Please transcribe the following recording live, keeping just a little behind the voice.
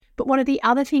But one of the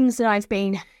other things that I've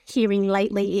been hearing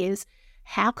lately is,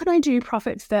 how can I do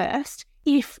profit first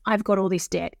if I've got all this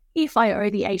debt, if I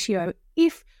owe the ATO,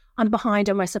 if I'm behind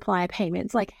on my supplier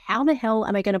payments? Like, how the hell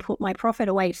am I going to put my profit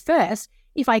away first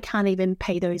if I can't even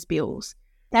pay those bills?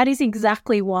 That is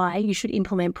exactly why you should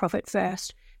implement profit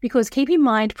first. Because keep in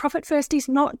mind, profit first is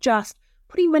not just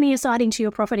putting money aside into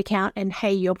your profit account and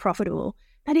hey, you're profitable.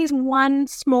 That is one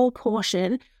small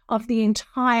portion of the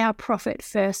entire profit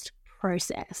first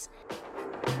process.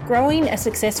 Growing a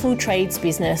successful trades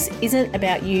business isn't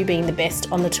about you being the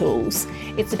best on the tools.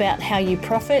 It's about how you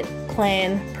profit,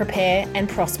 plan, prepare, and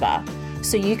prosper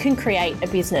so you can create a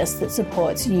business that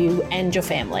supports you and your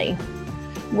family.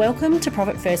 Welcome to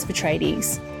Profit First for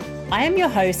Tradies. I am your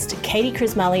host, Katie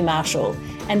Krismali Marshall,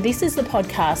 and this is the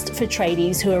podcast for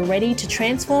tradies who are ready to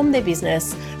transform their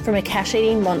business from a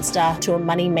cash-eating monster to a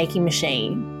money-making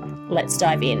machine. Let's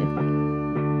dive in.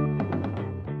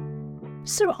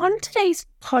 So on today's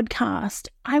podcast,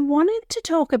 I wanted to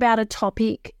talk about a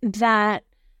topic that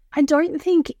I don't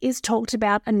think is talked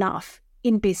about enough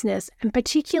in business, and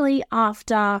particularly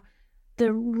after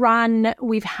the run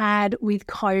we've had with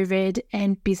COVID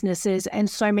and businesses, and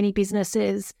so many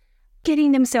businesses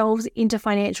getting themselves into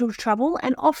financial trouble,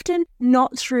 and often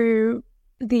not through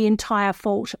the entire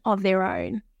fault of their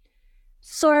own.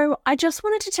 So I just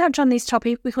wanted to touch on this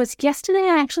topic because yesterday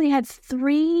I actually had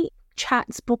 3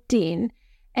 chats booked in,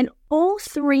 and all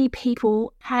 3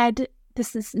 people had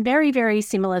this very, very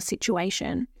similar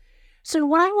situation. So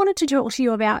what I wanted to talk to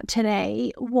you about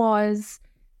today was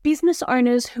business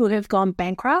owners who have gone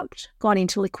bankrupt, gone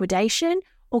into liquidation,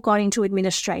 or gone into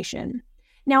administration.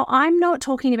 Now, I'm not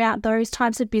talking about those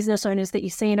types of business owners that you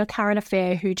see in a current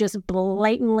affair who just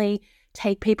blatantly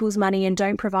take people's money and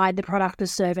don't provide the product or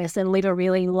service and live a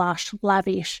really lush,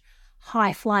 lavish,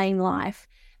 high-flying life.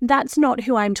 That's not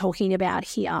who I'm talking about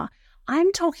here.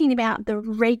 I'm talking about the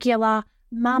regular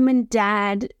mum and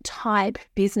dad type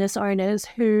business owners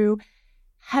who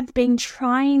have been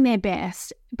trying their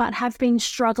best but have been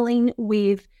struggling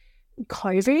with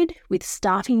COVID, with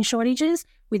staffing shortages,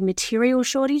 with material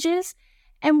shortages.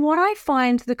 And what I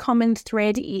find the common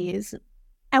thread is,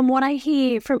 and what I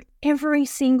hear from every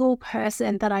single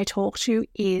person that I talk to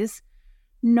is,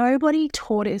 nobody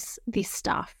taught us this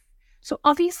stuff. So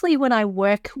obviously when I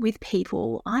work with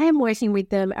people, I am working with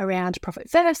them around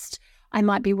profit first. I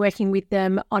might be working with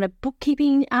them on a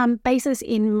bookkeeping basis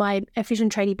in my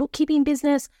efficient tradie bookkeeping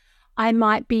business. I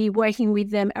might be working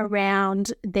with them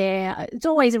around it's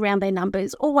always around their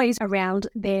numbers, always around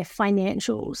their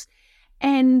financials.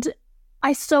 And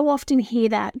I so often hear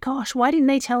that, gosh, why didn't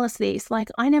they tell us this? Like,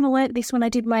 I never learnt this when I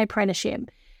did my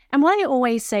apprenticeship. And what I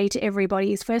always say to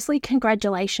everybody is, firstly,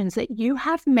 congratulations that you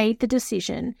have made the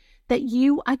decision that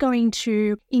you are going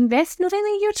to invest not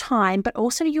only your time, but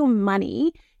also your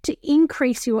money to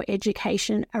increase your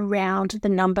education around the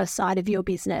number side of your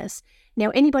business.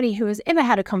 Now, anybody who has ever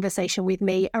had a conversation with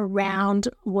me around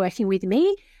working with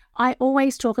me, I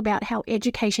always talk about how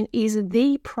education is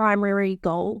the primary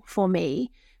goal for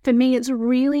me. For me, it's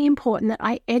really important that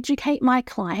I educate my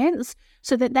clients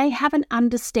so that they have an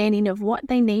understanding of what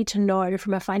they need to know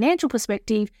from a financial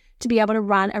perspective to be able to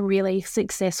run a really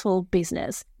successful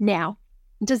business. Now,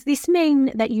 does this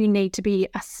mean that you need to be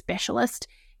a specialist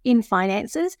in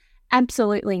finances?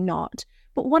 Absolutely not.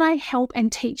 But what I help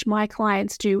and teach my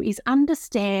clients do is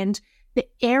understand the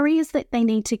areas that they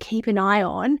need to keep an eye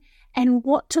on and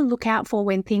what to look out for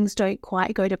when things don't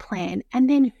quite go to plan, and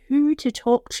then who to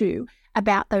talk to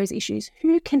about those issues,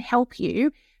 who can help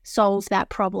you solve that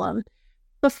problem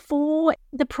before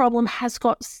the problem has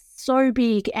got so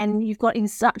big and you've got in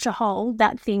such a hole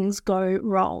that things go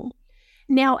wrong.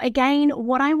 Now, again,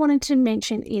 what I wanted to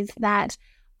mention is that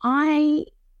I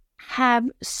have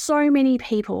so many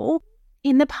people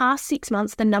in the past 6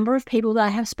 months, the number of people that I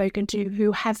have spoken to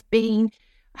who have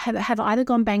either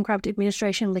gone bankrupt,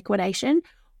 administration, liquidation,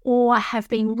 or have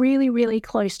been really, really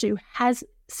close to has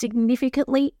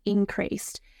significantly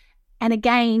increased. And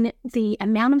again, the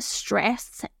amount of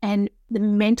stress and the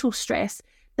mental stress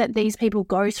that these people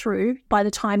go through by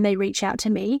the time they reach out to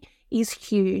me is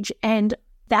huge. And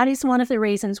that is one of the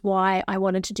reasons why I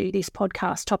wanted to do this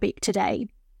podcast topic today.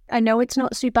 I know it's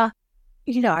not super,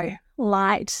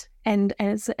 light and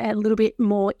it's a little bit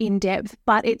more in depth,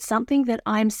 but it's something that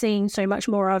I'm seeing so much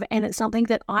more of, and it's something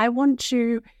that I want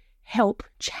to help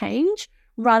change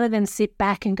rather than sit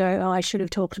back and go, oh, I should have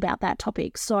talked about that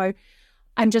topic. So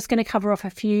I'm just going to cover off a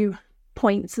few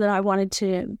points that I wanted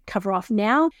to cover off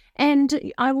now,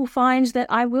 and I will find that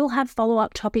I will have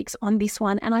follow-up topics on this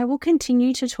one, and I will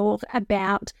continue to talk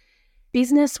about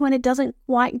business when it doesn't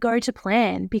quite go to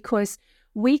plan, because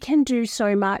we can do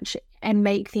so much and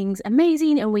make things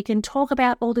amazing, and we can talk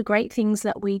about all the great things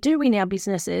that we do in our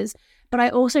businesses. But I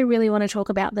also really want to talk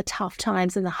about the tough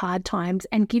times and the hard times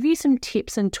and give you some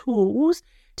tips and tools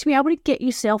to be able to get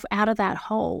yourself out of that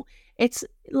hole. It's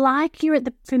like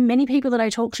for many people that I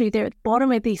talk to, they're at the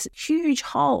bottom of this huge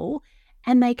hole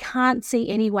and they can't see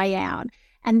any way out.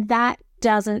 And that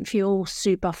doesn't feel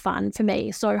super fun for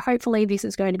me. So hopefully this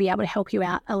is going to be able to help you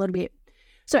out a little bit.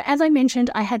 So as I mentioned,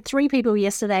 I had 3 people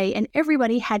yesterday and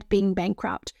everybody had been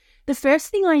bankrupt. The first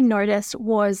thing I noticed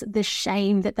was the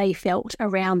shame that they felt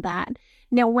around that.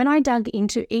 Now, when I dug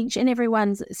into each and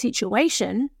everyone's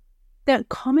situation, the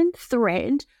common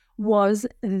thread was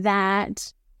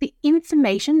that the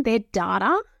information, their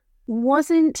data,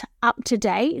 wasn't up to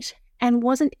date and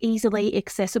wasn't easily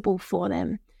accessible for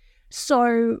them.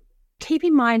 So keep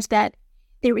in mind that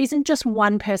there isn't just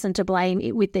one person to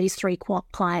blame with these 3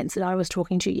 clients that I was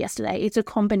talking to yesterday. It's a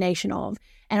combination of,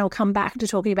 and I'll come back to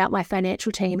talking about my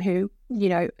financial team who,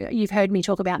 you've heard me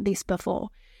talk about this before.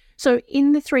 So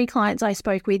in the 3 clients I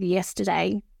spoke with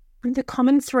yesterday, the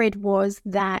common thread was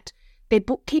that their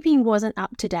bookkeeping wasn't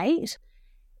up to date.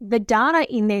 The data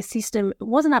in their system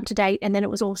wasn't up to date, and then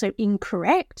it was also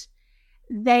incorrect.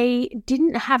 They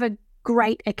didn't have a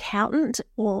great accountant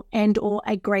or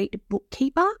a great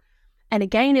bookkeeper. And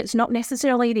again, it's not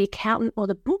necessarily the accountant or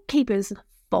the bookkeeper's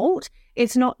fault.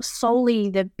 It's not solely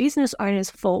the business owner's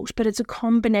fault, but it's a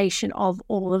combination of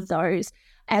all of those,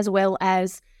 as well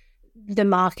as the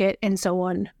market and so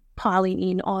on, piling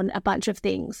in on a bunch of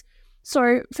things.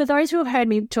 So for those who have heard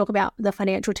me talk about the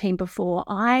financial team before,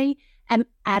 I am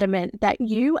adamant that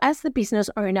you as the business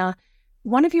owner,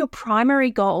 one of your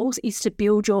primary goals is to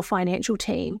build your financial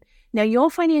team. Now, your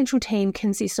financial team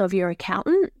consists of your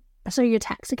accountant, so your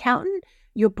tax accountant,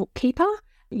 your bookkeeper,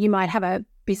 you might have a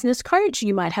business coach,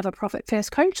 you might have a profit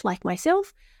first coach like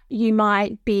myself, you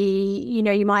might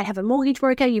have a mortgage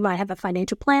broker, you might have a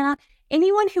financial planner,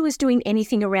 anyone who is doing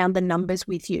anything around the numbers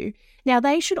with you. Now,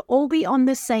 they should all be on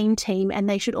the same team and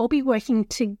they should all be working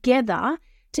together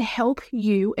to help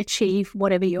you achieve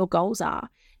whatever your goals are.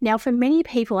 Now, for many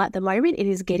people at the moment, it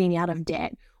is getting out of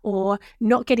debt or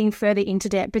not getting further into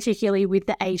debt, particularly with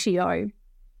the ATO.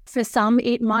 For some,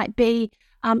 it might be,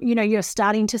 you're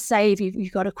starting to save,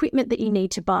 you've got equipment that you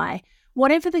need to buy.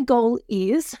 Whatever the goal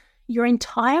is, your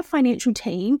entire financial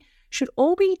team should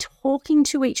all be talking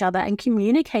to each other and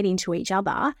communicating to each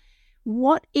other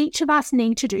what each of us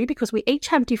need to do, because we each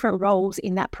have different roles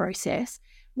in that process,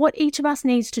 what each of us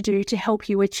needs to do to help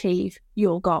you achieve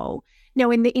your goal.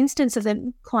 Now, in the instance of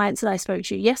the clients that I spoke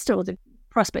to yesterday, or the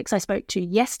prospects I spoke to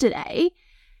yesterday,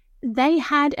 they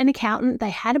had an accountant, they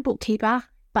had a bookkeeper,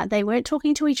 but they weren't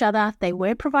talking to each other. They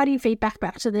weren't providing feedback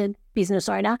back to the business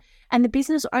owner. And the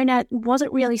business owner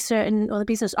wasn't really certain, or the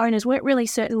business owners weren't really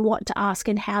certain what to ask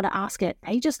and how to ask it.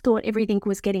 They just thought everything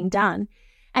was getting done.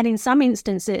 And in some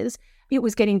instances, it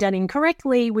was getting done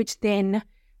incorrectly, which then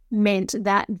meant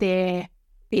that their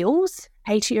bills,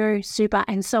 ATO, super,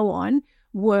 and so on,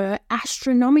 were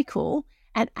astronomical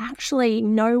and actually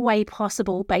no way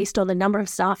possible, based on the number of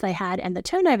staff they had and the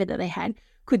turnover that they had,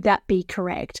 could that be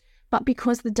correct. But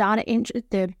because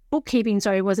the bookkeeping,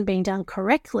 wasn't being done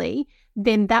correctly,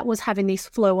 then that was having this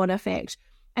flow-on effect.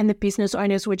 And the business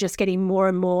owners were just getting more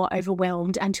and more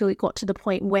overwhelmed until it got to the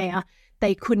point where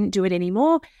they couldn't do it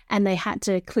anymore and they had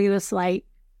to clear the slate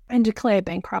and declare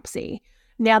bankruptcy.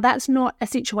 Now, that's not a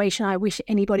situation I wish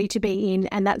anybody to be in,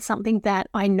 and that's something that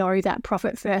I know that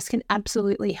Profit First can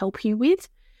absolutely help you with.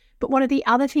 But one of the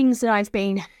other things that I've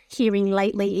been hearing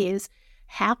lately is,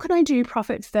 how can I do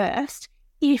Profit First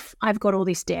if I've got all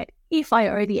this debt, if I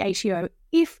owe the ATO,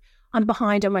 if I'm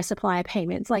behind on my supplier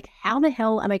payments? Like, how the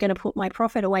hell am I going to put my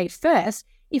profit away first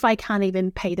if I can't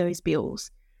even pay those bills?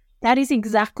 That is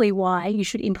exactly why you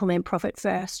should implement Profit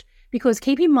First. Because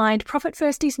keep in mind, Profit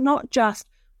First is not just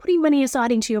putting money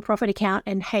aside into your profit account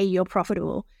and hey, you're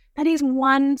profitable. That is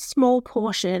one small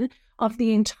portion of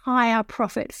the entire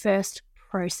Profit First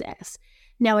process.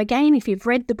 Now, again, if you've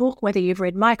read the book, whether you've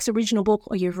read Mike's original book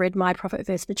or you've read my Profit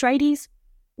First for Tradies,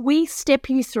 we step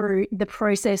you through the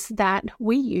process that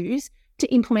we use to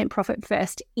implement Profit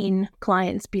First in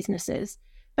clients' businesses.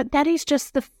 But that is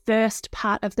just the first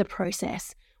part of the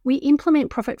process. We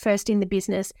implement Profit First in the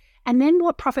business, and then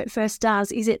what Profit First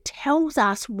does is it tells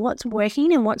us what's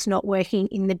working and what's not working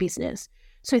in the business.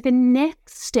 So the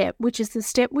next step, which is the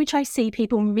step which I see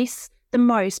people miss the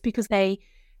most because they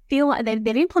feel like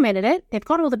they've implemented it, they've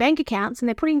got all the bank accounts and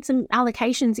they're putting some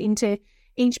allocations into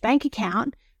each bank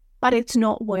account, but it's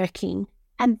not working.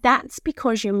 And that's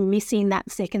because you're missing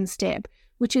that second step,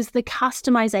 which is the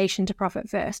customization to Profit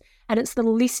First. And it's the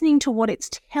listening to what it's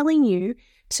telling you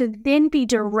to then be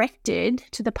directed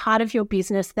to the part of your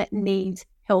business that needs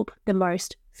help the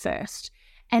most first.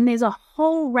 And there's a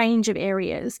whole range of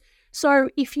areas. So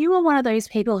if you are one of those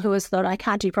people who has thought, I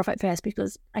can't do profit first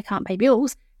because I can't pay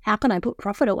bills, how can I put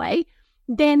profit away?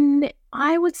 Then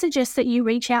I would suggest that you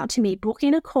reach out to me, book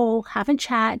in a call, have a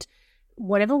chat,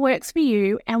 whatever works for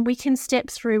you, and we can step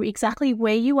through exactly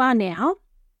where you are now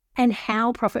and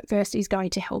how Profit First is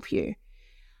going to help you.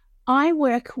 I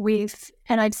work with,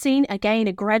 and I've seen again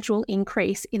a gradual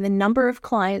increase in the number of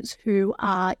clients who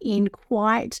are in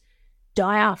quite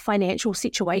dire financial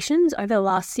situations over the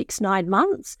last 6-9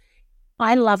 months.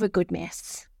 I love a good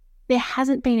mess. There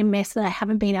hasn't been a mess that I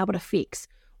haven't been able to fix.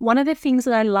 One of the things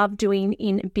that I love doing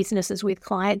in businesses with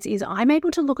clients is I'm able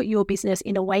to look at your business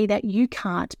in a way that you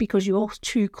can't because you're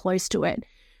too close to it.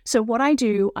 So what I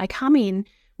do, I come in,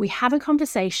 we have a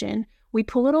conversation, we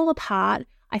pull it all apart,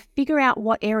 I figure out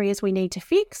what areas we need to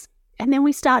fix, and then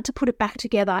we start to put it back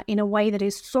together in a way that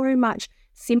is so much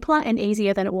simpler and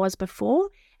easier than it was before.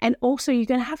 And also you're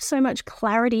going to have so much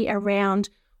clarity around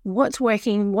what's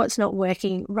working, what's not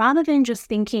working, rather than just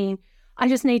thinking, I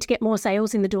just need to get more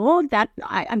sales in the door,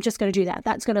 I'm just going to do that.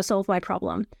 That's going to solve my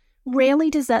problem.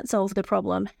 Rarely does that solve the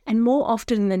problem. And more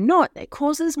often than not, it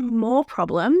causes more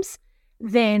problems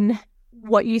than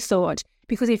what you thought.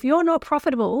 Because if you're not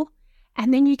profitable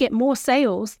and then you get more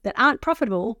sales that aren't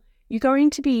profitable, you're going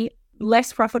to be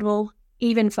less profitable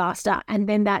even faster. And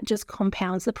then that just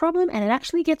compounds the problem and it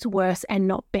actually gets worse and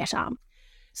not better.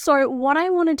 So what I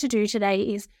wanted to do today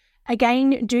is,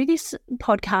 again, do this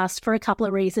podcast for a couple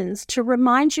of reasons. To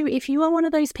remind you, if you are one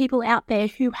of those people out there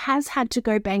who has had to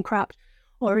go bankrupt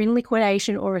or in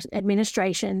liquidation or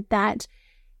administration, that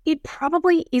it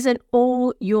probably isn't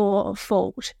all your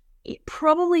fault. It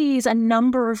probably is a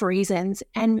number of reasons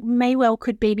and may well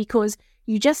could be because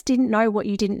you just didn't know what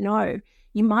you didn't know.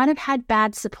 You might have had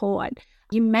bad support.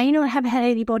 You may not have had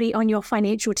anybody on your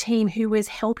financial team who was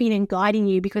helping and guiding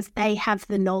you because they have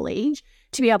the knowledge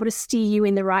to be able to steer you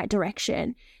in the right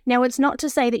direction. Now, it's not to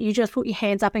say that you just put your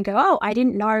hands up and go, oh, I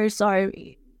didn't know, so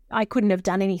I couldn't have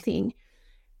done anything.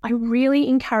 I really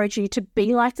encourage you to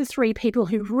be like the 3 people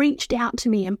who reached out to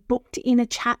me and booked in a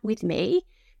chat with me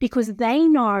because they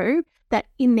know that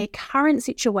in their current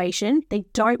situation, they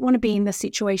don't want to be in the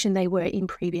situation they were in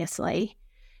previously.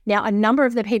 Now, a number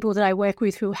of the people that I work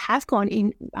with who have gone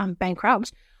in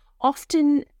bankrupt,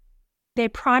 often their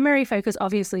primary focus,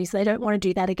 obviously, is they don't want to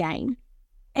do that again.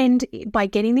 And by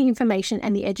getting the information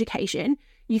and the education,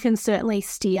 you can certainly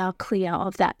steer clear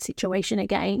of that situation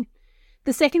again.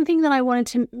 The second thing that I wanted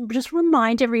to just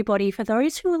remind everybody, for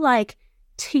those who are like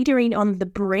teetering on the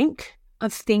brink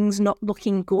of things not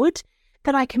looking good,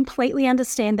 that I completely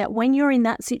understand that when you're in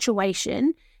that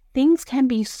situation, things can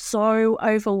be so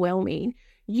overwhelming.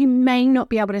 You may not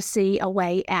be able to see a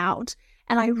way out.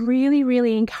 And I really,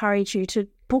 really encourage you to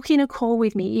book in a call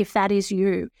with me if that is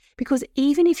you. Because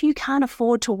even if you can't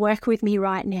afford to work with me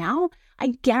right now, I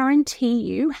guarantee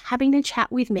you, having a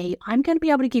chat with me, I'm going to be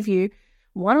able to give you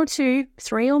 1 or 2,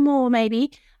 3 or more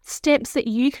maybe, steps that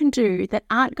you can do that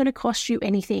aren't going to cost you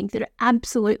anything, that are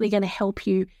absolutely going to help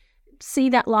you see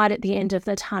that light at the end of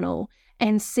the tunnel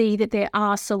and see that there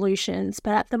are solutions.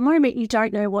 But at the moment, you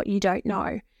don't know what you don't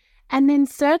know. And then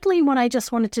thirdly, what I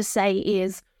just wanted to say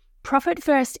is Profit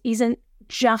First isn't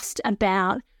just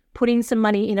about putting some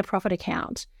money in a profit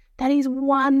account. That is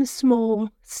one small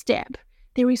step.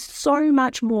 There is so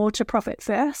much more to Profit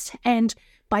First. And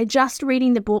by just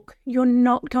reading the book, you're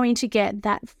not going to get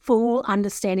that full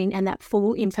understanding and that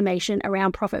full information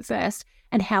around Profit First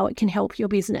and how it can help your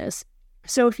business.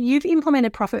 So if you've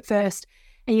implemented Profit First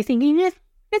and you're thinking, yeah,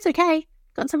 it's okay,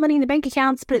 got some money in the bank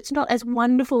accounts, but it's not as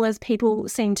wonderful as people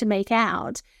seem to make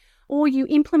out, or you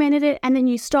implemented it and then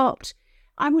you stopped,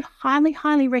 I would highly,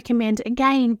 highly recommend,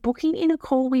 again, booking in a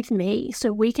call with me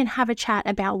so we can have a chat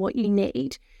about what you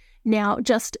need. Now,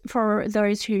 just for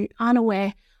those who aren't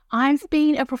aware, I've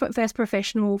been a Profit First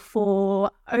professional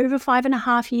for over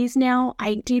 5.5 years now.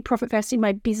 I did Profit First in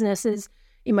my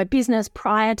business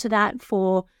prior to that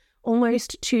for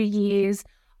almost 2 years.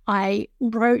 I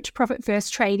wrote Profit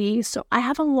First Tradies, so I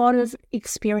have a lot of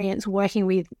experience working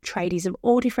with tradies of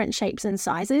all different shapes and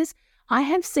sizes. I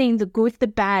have seen the good, the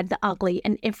bad, the ugly,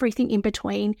 and everything in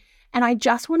between. And I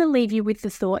just want to leave you with the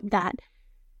thought that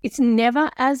it's never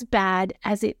as bad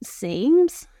as it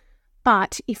seems.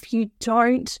 But if you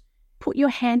don't put your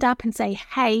hand up and say,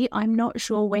 hey, I'm not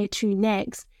sure where to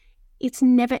next, it's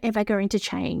never, ever going to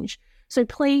change. So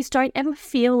please don't ever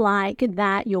feel like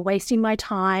that you're wasting my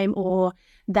time or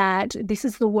that this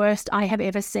is the worst I have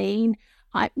ever seen.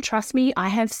 Trust me, I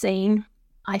have seen,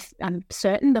 I'm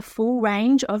certain, the full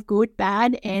range of good,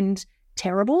 bad, and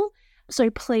terrible. So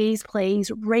please,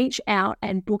 please reach out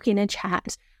and book in a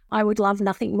chat. I would love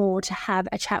nothing more to have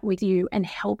a chat with you and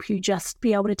help you just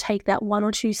be able to take that 1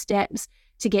 or 2 steps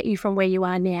to get you from where you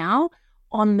are now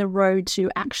on the road to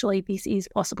actually this is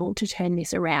possible to turn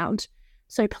this around.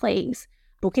 So please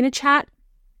book in a chat.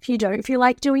 If you don't feel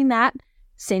like doing that,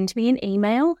 send me an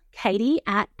email,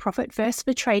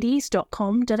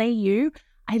 katie@profitfirstfortradies.com.au.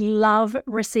 I love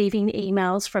receiving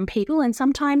emails from people, and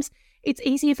sometimes it's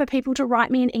easier for people to write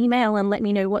me an email and let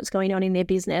me know what's going on in their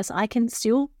business. I can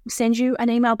still send you an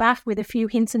email back with a few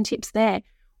hints and tips there.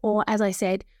 Or, as I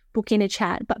said, book in a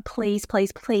chat. But please,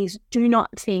 please, please do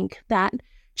not think that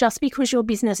just because your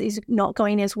business is not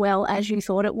going as well as you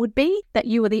thought it would be, that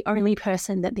you are the only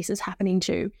person that this is happening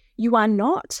to. You are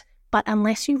not. But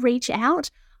unless you reach out,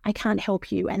 I can't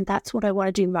help you. And that's what I want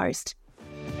to do most.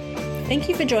 Thank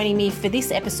you for joining me for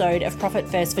this episode of Profit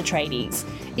First for Tradies.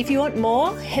 If you want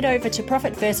more, head over to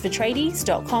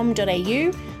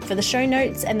profitfirstfortradies.com.au for the show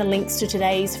notes and the links to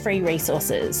today's free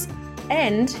resources.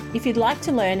 And if you'd like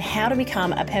to learn how to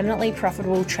become a permanently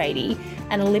profitable tradie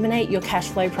and eliminate your cash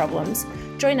flow problems,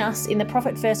 join us in the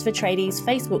Profit First for Tradies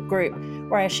Facebook group,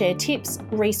 where I share tips,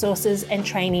 resources and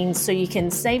trainings so you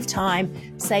can save time,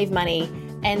 save money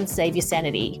and save your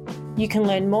sanity. You can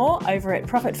learn more over at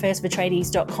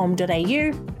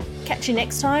profitfirstfortradies.com.au. Catch you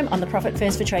next time on the Profit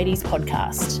First for Tradies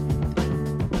podcast.